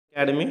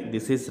Academy.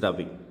 This is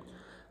Ravi.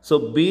 So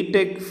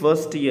BTech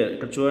first year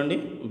ఇక్కడ చూడండి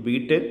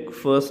BTech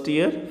first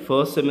year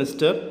first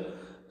semester.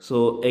 So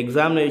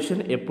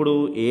examination ఎప్పుడు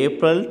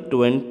April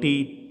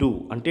 22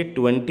 అంటే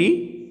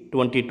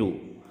 2022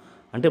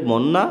 అంటే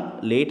మొన్న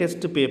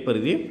లేటెస్ట్ పేపర్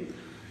ఇది.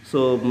 So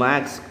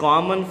maths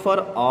common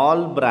for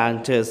all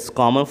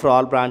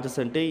branches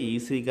అంటే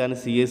ఈసీ కానీ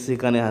సిఎస్సి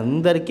కానీ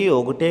అందరికీ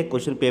ఒకటే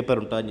క్వశ్చన్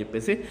పేపర్ ఉంటుందని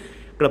చెప్పేసి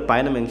ఇక్కడ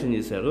పైన మెన్షన్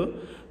చేశారు.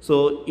 సో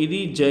ఇది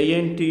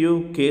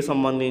జేఎన్టీయూకే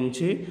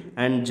సంబంధించి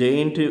అండ్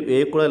జేఎన్టీయూఏ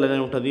కూడా ఇలానే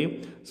ఉంటుంది.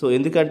 సో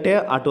ఎందుకంటే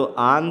అటు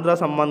ఆంధ్ర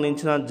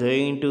సంబంధించిన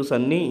జేఎన్టీయూస్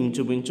అన్నీ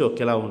ఇంచుమించు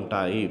ఒకేలా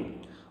ఉంటాయి.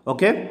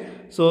 ఓకే,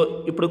 సో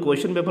ఇప్పుడు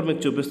క్వశ్చన్ పేపర్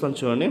మీకు చూపిస్తాను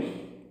చూడండి.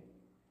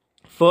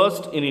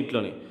 ఫస్ట్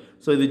యూనిట్లోని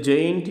సో ఇది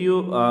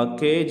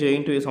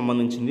జేఎన్టీయూఏ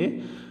సంబంధించింది.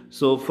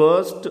 సో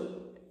ఫస్ట్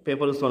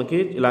పేపర్స్ మనకి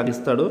ఇలాగ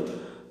ఇస్తాడు.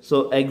 So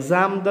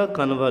exam the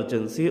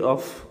convergency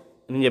of,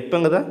 నేను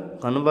చెప్పాను కదా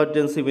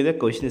కన్వర్జెన్సీ మీద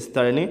క్వశ్చన్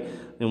ఇస్తాడని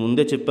నేను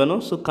ముందే చెప్పాను.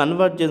 సో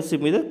కన్వర్జెన్సీ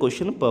మీద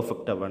క్వశ్చన్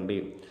పర్ఫెక్ట్ అవ్వండి.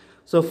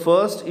 సో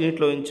ఫస్ట్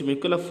యూనిట్లో నుంచి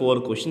మీకు ఇలా 4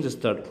 క్వశ్చన్స్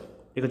ఇస్తాడు.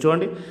 ఇక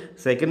చూడండి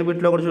సెకండ్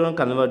బిట్లో కూడా చూడండి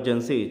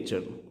కన్వర్జెన్సీ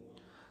ఇచ్చాడు.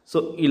 సో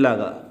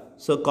ఇలాగా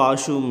సో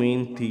కాషు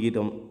మీన్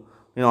థీరం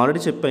నేను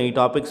ఆల్రెడీ చెప్పాను ఈ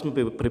టాపిక్స్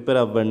ప్రిపేర్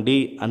అవ్వండి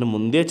అని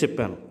ముందే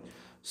చెప్పాను.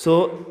 సో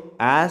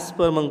యాజ్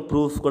పర్ మనకు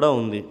ప్రూఫ్ కూడా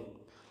ఉంది.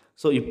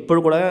 సో ఇప్పుడు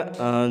కూడా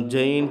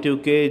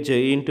జేఎన్టీయూకే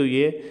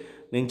జేఎన్టీయూఏ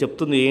నేను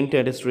చెప్తుంది ఏంటి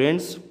అంటే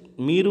స్టూడెంట్స్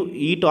మీరు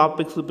ఈ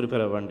టాపిక్స్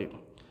ప్రిపేర్ అవ్వండి.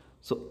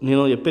 సో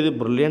నేను చెప్పేది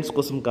బ్రిలియన్స్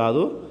కోసం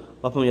కాదు,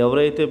 పాపం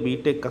ఎవరైతే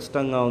బీటెక్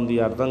కష్టంగా ఉంది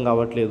అర్థం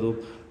కావట్లేదు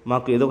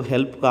మాకు ఏదో ఒక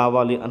హెల్ప్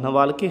కావాలి అన్న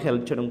వాళ్ళకి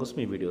హెల్ప్ చేయడం కోసం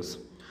ఈ వీడియోస్.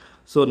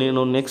 సో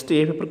నేను నెక్స్ట్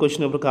ఏ పేపర్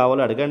క్వశ్చన్ ఎప్పుడు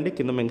కావాలో అడగండి,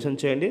 కింద మెన్షన్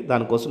చేయండి,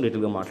 దానికోసం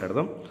డీటెయిల్గా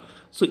మాట్లాడదాం.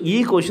 సో ఈ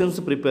క్వశ్చన్స్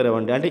ప్రిపేర్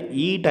అవ్వండి, అంటే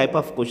ఈ టైప్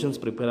ఆఫ్ క్వశ్చన్స్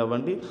ప్రిపేర్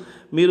అవ్వండి.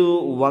 మీరు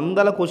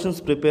 100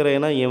 క్వశ్చన్స్ ప్రిపేర్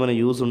అయినా ఏమైనా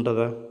యూజ్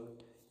ఉంటుందా?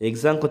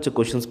 ఎగ్జామ్కి వచ్చే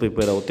క్వశ్చన్స్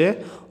ప్రిపేర్ అవుతే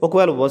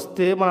ఒకవేళ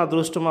వస్తే మన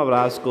అదృష్టం అవి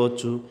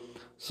రాసుకోవచ్చు.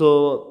 సో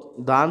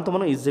దాంతో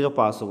మనం ఈజీగా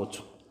పాస్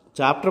అవ్వచ్చు.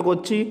 చాప్టర్కి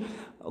వచ్చి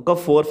ఒక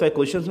 4-5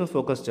 క్వశ్చన్స్ మీద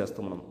ఫోకస్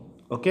చేస్తాం మనం.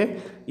 ఓకే,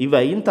 ఇవి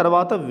అయిన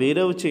తర్వాత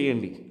వేరేవి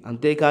చేయండి,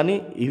 అంతేకాని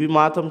ఇవి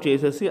మాత్రం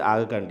చేసేసి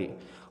ఆగకండి.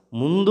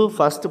 ముందు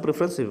ఫస్ట్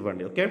ప్రిఫరెన్స్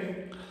ఇవ్వండి. ఓకే,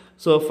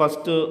 సో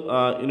ఫస్ట్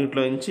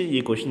యూనిట్లో నుంచి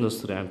ఈ క్వశ్చన్స్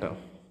వస్తున్నాయంట.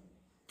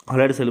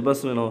 ఆల్రెడీ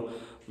సిలబస్ నేను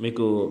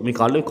మీకు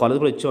ఆల్రెడీ కాలేజ్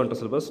కూడా ఇచ్చామంట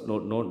syllabus,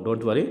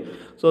 don't worry.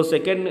 So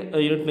second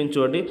unit నుంచి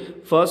చూడండి.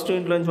 ఫస్ట్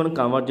యూనిట్లో నుంచి మనం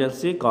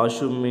కన్వర్జెన్సీ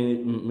కాషు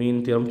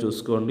మీన్ థియరం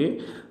చూసుకోండి.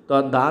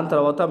 దాని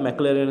తర్వాత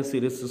మెక్లెరియన్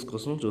సిరీస్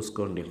కోసం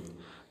చూసుకోండి.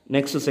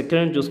 నెక్స్ట్ సెకండ్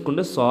యూనిట్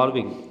చూసుకుంటే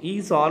సాల్వింగ్. ఈ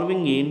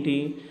సాల్వింగ్ ఏంటి,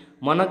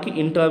 మనకి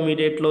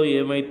ఇంటర్మీడియట్లో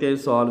ఏమైతే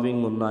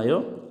సాల్వింగ్ ఉన్నాయో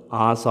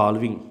ఆ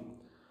సాల్వింగ్.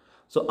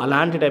 సో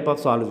అలాంటి టైప్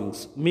ఆఫ్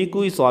సాల్వింగ్స్ మీకు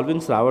ఈ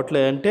సాల్వింగ్స్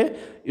రావట్లేదంటే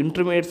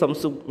ఇంటర్మీడియట్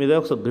సమ్స్ మీద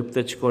ఒకసారి గ్రిప్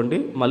తెచ్చుకోండి,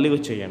 మళ్ళీ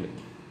చేయండి.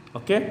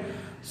 Okay,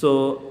 so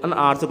and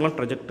article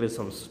trajectory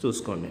sums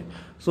చూసుకోండి.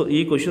 సో ఈ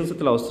క్వశ్చన్స్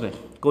ఇట్లా వస్తున్నాయి.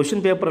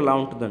 క్వశ్చన్ పేపర్ ఎలా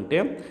ఉంటుందంటే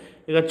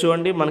ఇక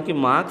చూడండి మనకి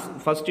మార్క్స్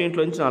ఫస్ట్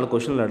యూనిట్లో నుంచి 4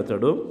 క్వశ్చన్లు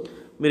అడుగుతాడు.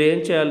 మీరు ఏం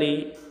చేయాలి,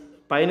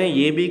 పైన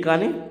ఏబీ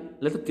కానీ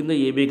లేదా కింద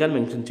ఏబీ కానీ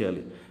మెన్షన్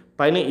చేయాలి.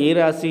 పైన ఏ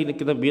రాసి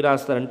కింద బి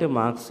రాస్తారంటే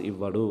మార్క్స్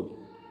ఇవ్వడు.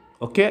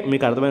 ఓకే,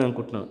 మీకు అర్థమైంది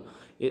అనుకుంటున్నాను.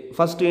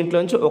 ఫస్ట్ యూనిట్లో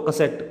నుంచి ఒక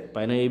సెట్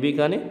పైన ఏబీ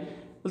కానీ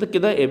లేదా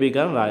కింద ఏబీ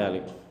కానీ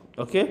రాయాలి.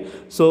 ఓకే,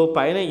 సో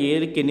పైన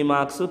ఏకి ఎన్ని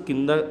మార్క్స్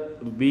కింద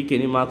బీకి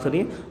ఎన్ని మార్క్స్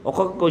అని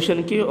ఒక్కొక్క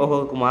క్వశ్చన్కి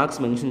ఒక్కొక్క మార్క్స్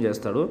మెన్షన్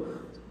చేస్తాడు.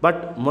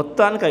 బట్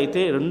మొత్తానికి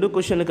అయితే 2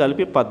 క్వశ్చన్లు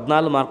కలిపి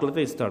 14 మార్కులు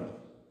అయితే ఇస్తాడు.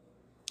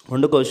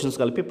 2 క్వశ్చన్స్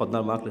కలిపి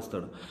 14 మార్కులు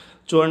ఇస్తాడు.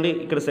 చూడండి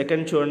ఇక్కడ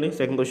సెకండ్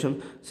క్వశ్చన్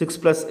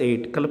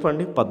 6+8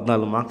 కలపండి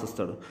 14 మార్క్స్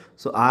ఇస్తాడు.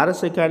 సో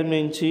ఆర్ఎస్ అకాడమీ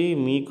నుంచి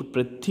మీకు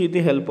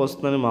ప్రతిదీ హెల్ప్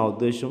వస్తుందని మా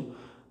ఉద్దేశం.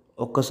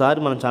 ఒక్కసారి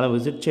మనం చాలా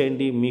విజిట్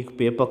చేయండి. మీకు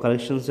పేపర్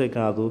కరెక్షన్సే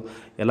కాదు,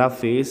 ఎలా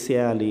ఫేస్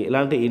చేయాలి,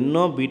 ఇలాంటి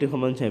ఎన్నో బీటెక్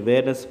సంబంధించిన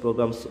అవేర్నెస్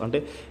ప్రోగ్రామ్స్ అంటే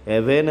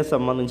అవేర్నెస్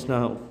సంబంధించిన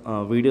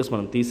వీడియోస్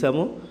మనం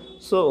తీసాము.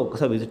 సో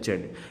ఒకసారి విజిట్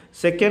చేయండి.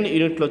 సెకండ్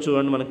యూనిట్లో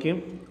చూడండి మనకి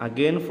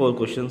అగైన్ 4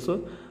 క్వశ్చన్స్.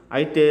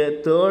 అయితే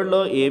థర్డ్లో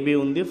ఏబీ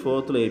ఉంది,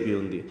 ఫోర్త్లో ఏబీ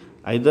ఉంది.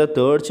 అయితే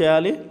థర్డ్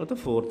చేయాలి లేకపోతే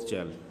ఫోర్త్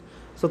చేయాలి.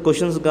 సో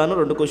క్వశ్చన్స్ గాను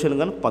 2 క్వశ్చన్లు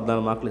గాను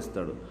 14 మార్కులు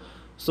ఇస్తాడు.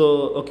 సో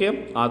ఓకే,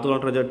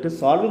 ఆర్థోగోనల్ ట్రజెక్టరీస్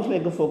సాల్వింగ్స్లో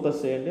ఎక్కువ ఫోకస్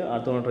చేయండి,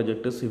 ఆర్థోగోనల్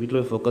ట్రజెక్టరీస్ వీటిలో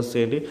ఫోకస్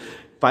చేయండి.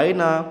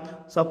 పైన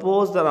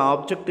suppose the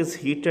object is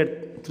heated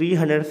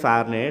 300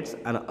 Fahrenheit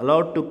and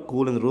allowed to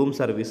cool in room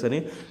service అని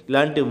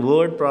ఇలాంటి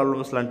వర్డ్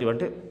ప్రాబ్లమ్స్ లాంటివి,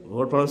 అంటే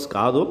వర్డ్ ప్రాబ్లమ్స్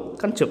కాదు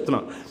కానీ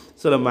చెప్తున్నా.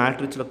 సో ఇలా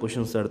మ్యాట్రిక్స్లో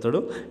క్వశ్చన్స్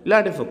పెడతాడు,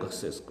 ఇలాంటివి ఫోకస్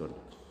చేసుకోండి.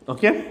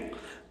 ఓకే,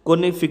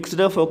 కొన్ని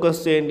ఫిక్స్డ్గా ఫోకస్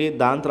చేయండి,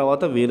 దాని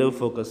తర్వాత వేరే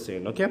ఫోకస్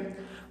చేయండి. ఓకే,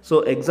 సో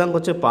ఎగ్జామ్కి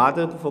వచ్చే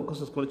పాత ఫోకస్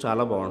చేసుకుంటే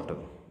చాలా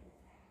బాగుంటుంది.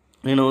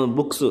 నేను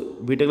బుక్స్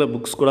బీటెక్లో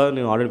బుక్స్ కూడా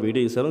నేను ఆల్రెడీ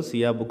వీడియో ఇస్తాను.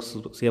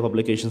 సియా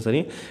పబ్లికేషన్స్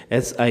అని,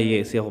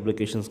 సియా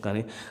పబ్లికేషన్స్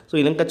కానీ. సో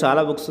ఇంకా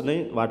చాలా బుక్స్ ఉన్నాయి,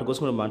 వాటి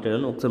కోసం కూడా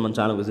మాట్లాడాను. ఒకసారి మన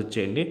ఛానల్ విజిట్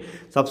చేయండి.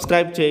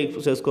 సబ్స్క్రైబ్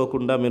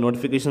చేసుకోకుండా మీరు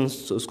నోటిఫికేషన్స్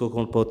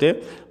చూసుకోకపోతే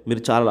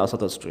మీరు చాలా లాస్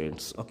అవుతారు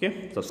స్టూడెంట్స్. ఓకే,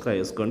 సబ్స్క్రైబ్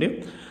చేసుకోండి.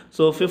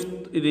 సో ఫిఫ్త్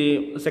ఇది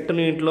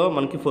సెకండ్ యూనిట్లో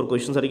మనకి 4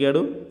 క్వశ్చన్స్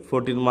అడిగాడు,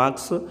 14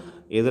 మార్క్స్.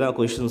 ఏదైనా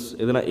క్వశ్చన్స్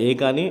ఏదైనా 3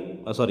 కానీ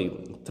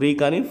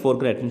 4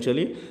 కానీ అటెండ్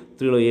చేయాలి.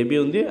 3లో ఏబీ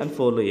ఉంది అండ్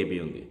 4లో ఏబీ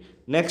ఉంది.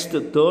 నెక్స్ట్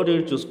థర్డ్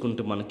యూనిట్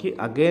చూసుకుంటే మనకి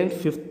again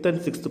 5th and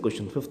 6th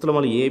question. 5thలో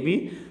మళ్ళీ ఏబీ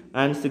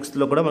అండ్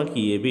 6thలో కూడా మనకి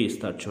ఏబీ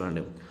ఇస్తారు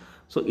చూడండి.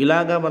 సో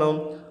ఇలాగా మనం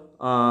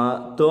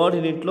థర్డ్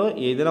యూనిట్లో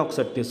ఏదైనా ఒక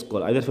సెట్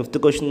తీసుకోవాలి. అదే 5th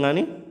క్వశ్చన్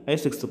కానీ అదే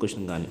 6th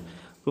క్వశ్చన్ కానీ.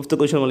 5th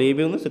క్వశ్చన్ మళ్ళీ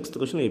ఏబీ ఉంది, 6th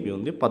క్వశ్చన్ ఏబీ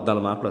ఉంది,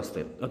 14 మార్కులు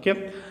వస్తాయి. ఓకే,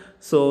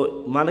 సో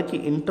మనకి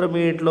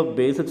ఇంటర్మీడియట్లో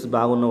బేసిక్స్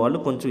బాగున్న వాళ్ళు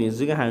కొంచెం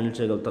ఈజీగా హ్యాండిల్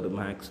చేయగలుగుతారు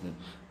మ్యాథ్స్ని.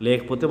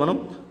 లేకపోతే మనం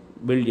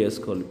బిల్డ్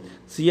చేసుకోవాలి.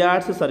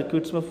 సిఆర్సీ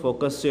సర్క్యూట్స్ మీద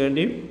ఫోకస్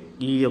చేయండి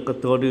ఈ యొక్క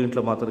థర్డ్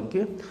యూనిట్లో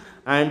మాత్రంకి.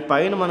 అండ్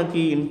పైన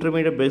మనకి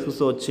ఇంటర్మీడియట్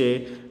బేసిక్స్ వచ్చే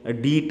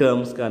డీ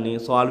టర్మ్స్ కానీ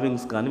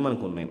సాల్వింగ్స్ కానీ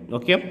మనకు ఉన్నాయి.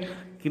 ఓకే,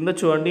 కింద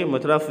చూడండి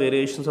method of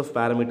variations of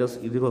parameters,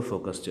 ఇది కూడా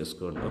ఫోకస్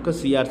చేసుకోండి. ఓకే,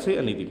 సిఆర్సీ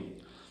అనేది.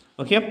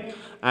 ఓకే,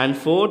 అండ్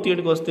 4th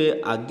యూనిట్కి వస్తే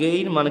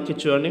అగైన్ మనకి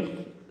చూడండి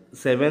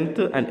 7th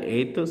and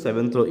 8th.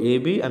 7thలో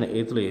AB and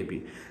 8thలో AB.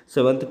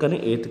 7th కానీ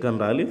 8th కానీ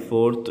రాలి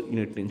 4th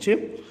యూనిట్ నుంచి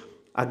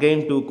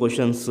అగైన్ 2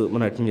 క్వశ్చన్స్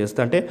మనం అటెండ్ చేస్తే,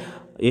 అంటే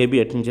ఏబీ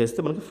అటెండ్ చేస్తే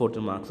మనకి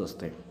 14 మార్క్స్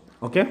వస్తాయి.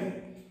 ఓకే,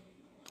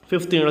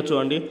 5th యూనిట్లో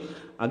చూడండి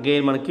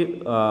అగైన్ మనకి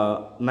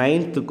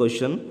 9th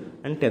question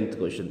and 10th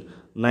question.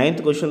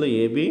 9th క్వశ్చన్లో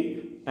ఏబీ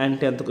అండ్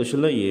 10th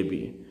క్వశ్చన్లో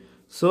ఏబీ.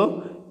 సో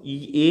ఈ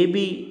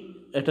ఏబీ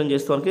అటెండ్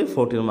చేస్తే మనకి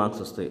 14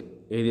 మార్క్స్ వస్తాయి,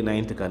 ఏది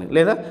 9th కానీ,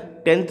 లేదా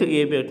 10th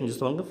ఏబీ అటెండ్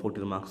చేస్తే మనకి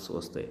 14 మార్క్స్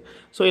వస్తాయి.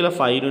 సో ఇలా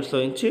 5 యూనిట్స్లో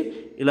నుంచి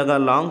ఇలాగ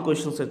లాంగ్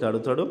క్వశ్చన్స్ అయితే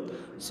అడుగుతాడు.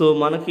 సో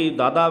మనకి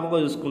దాదాపుగా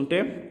చూసుకుంటే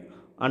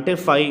అంటే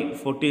 5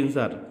 14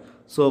 సార్.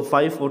 సో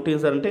 5 14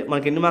 సార్ అంటే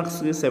మనకి ఎన్ని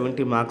మార్క్స్కి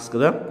 70 మార్క్స్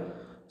కదా.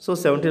 సో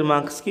 70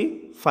 మార్క్స్కి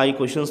 5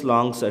 క్వశ్చన్స్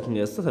లాంగ్స్ అటెండ్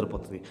చేస్తే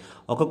సరిపోతుంది.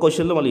 ఒక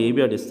క్వశ్చన్లో మళ్ళీ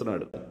ఏబీ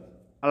అడిస్తున్నాడు,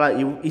 అలా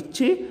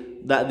ఇచ్చి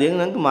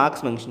దేనికి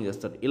మార్క్స్ మెన్షన్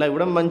చేస్తాడు. ఇలా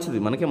ఇవ్వడం మంచిది,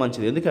 మనకే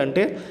మంచిది.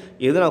 ఎందుకంటే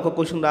ఏదైనా ఒక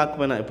క్వశ్చన్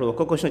రాకపోయినా, ఇప్పుడు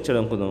ఒక్క క్వశ్చన్ ఇచ్చాడు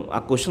అనుకుందాం, ఆ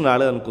క్వశ్చన్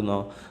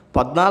రాలేదనుకుందాం,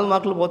 14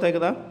 మార్కులు పోతాయి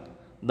కదా.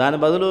 దాని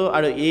బదులు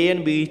ఆడు ఏ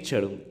అండ్ బి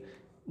ఇచ్చాడు,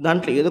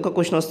 దాంట్లో ఏదో ఒక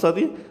క్వశ్చన్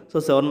వస్తుంది. సో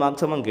 7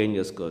 మార్క్స్ మనం గెయిన్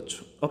చేసుకోవచ్చు.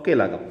 ఓకే,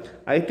 ఇలాగా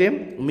అయితే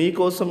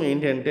మీకోసం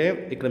ఏంటంటే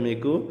ఇక్కడ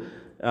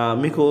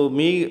మీకు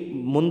మీ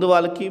ముందు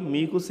వాళ్ళకి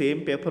మీకు సేమ్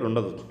పేపర్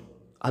ఉండదు,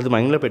 అది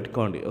మైండ్లో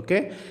పెట్టుకోండి. ఓకే,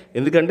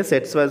 ఎందుకంటే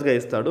సెట్స్ వైజ్గా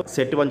ఇస్తాడు.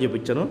 సెట్ 1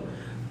 చూపించాను,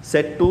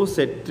 సెట్ 2,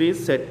 సెట్ 3,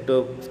 సెట్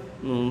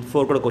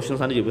 4 కూడా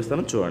క్వశ్చన్స్ అని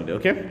చూపిస్తాను చూడండి.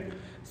 ఓకే,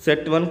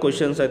 సెట్ 1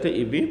 క్వశ్చన్స్ అయితే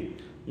ఇవి,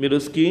 మీరు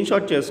స్క్రీన్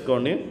షాట్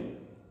చేసుకోండి.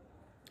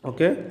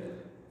 Okay,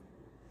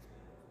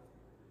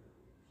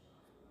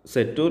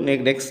 set 2.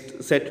 నెక్స్ట్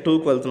సెట్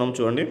 2కి వెళ్తున్నాం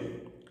చూడండి.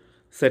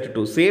 సెట్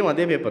 2 సేమ్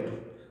అదే పేపర్,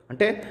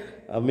 అంటే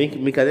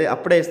మీకు అదే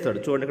అప్పుడే ఇస్తాడు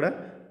చూడండి. ఇక్కడ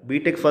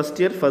BTech first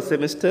year first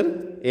semester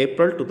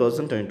April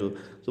 2022.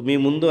 So మీ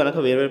ముందు వెనక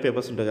వేరే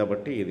పేపర్స్ ఉంటాయి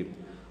కాబట్టి ఇది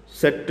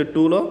సెట్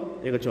 2లో.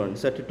 ఇక చూడండి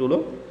సెట్ 2లో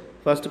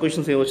ఫస్ట్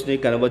క్వశ్చన్స్ ఏమి వచ్చినాయి,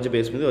 కన్వర్జ్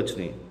బేస్ మీద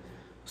వచ్చినాయి.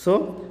 సో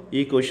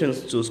ఈ క్వశ్చన్స్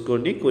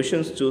చూసుకోండి.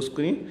 క్వశ్చన్స్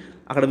చూసుకుని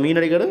అక్కడ మీన్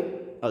అడిగాడు,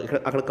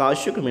 అక్కడ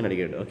కాస్ట్ ఇక్కడ మీన్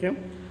అడిగాడు. ఓకే,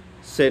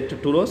 సెట్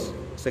 2లో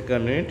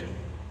second unit,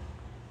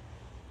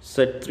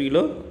 set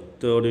 3లో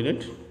third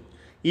unit.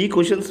 ఈ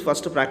క్వశ్చన్స్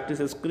ఫస్ట్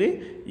ప్రాక్టీస్ చేసుకుని,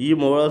 ఈ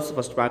మోడల్స్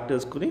ఫస్ట్ ప్రాక్టీస్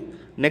చేసుకుని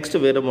నెక్స్ట్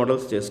వేరే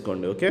మోడల్స్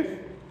చేసుకోండి. ఓకే,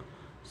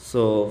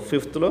 సో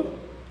 5thలో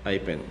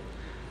అయిపోయింది.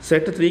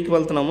 సెట్ 3కి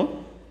వెళ్తున్నాము.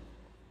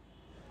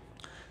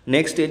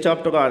 నెక్స్ట్ ఏ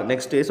చాప్టర్,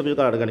 నెక్స్ట్ ఏ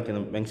సబ్జెక్ట్ అడగడానికి కింద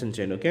మెన్షన్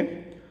చేయండి. ఓకే,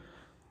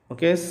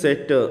 ఓకే,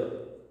 సెట్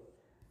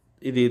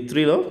ఇది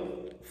 3లో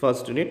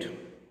first unit.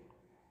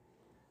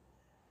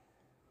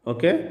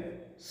 Okay,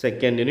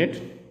 second unit.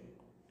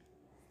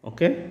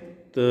 Okay,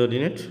 third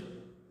unit.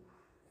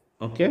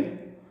 Okay,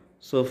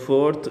 so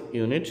 4th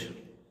unit.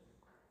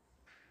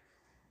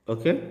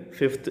 Okay,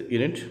 5th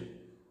unit.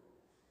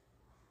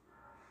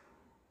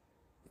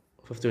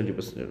 5th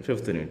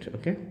unit.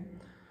 Okay,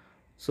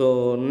 so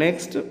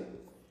next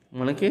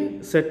మనకి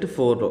set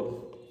 4లో.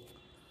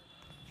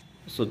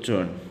 So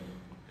చూడండి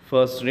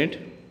first unit,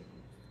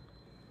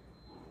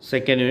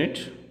 second unit,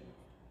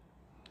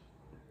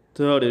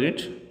 third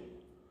unit,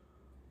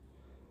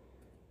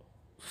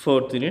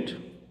 4th unit,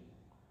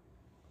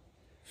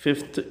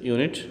 5th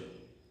unit.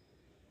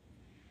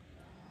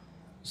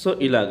 So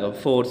ఇలాగా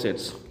 4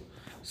 sets.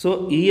 So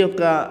ఈ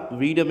యొక్క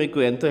video మీకు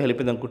ఎంతో help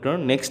అయింది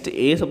అనుకుంటున్నాను. Next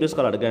ఏ subjects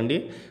కావాలి అడగండి.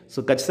 సో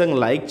ఖచ్చితంగా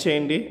లైక్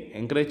చేయండి,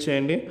 ఎంకరేజ్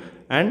చేయండి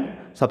అండ్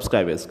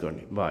సబ్స్క్రైబ్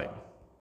చేసుకోండి. బాయ్.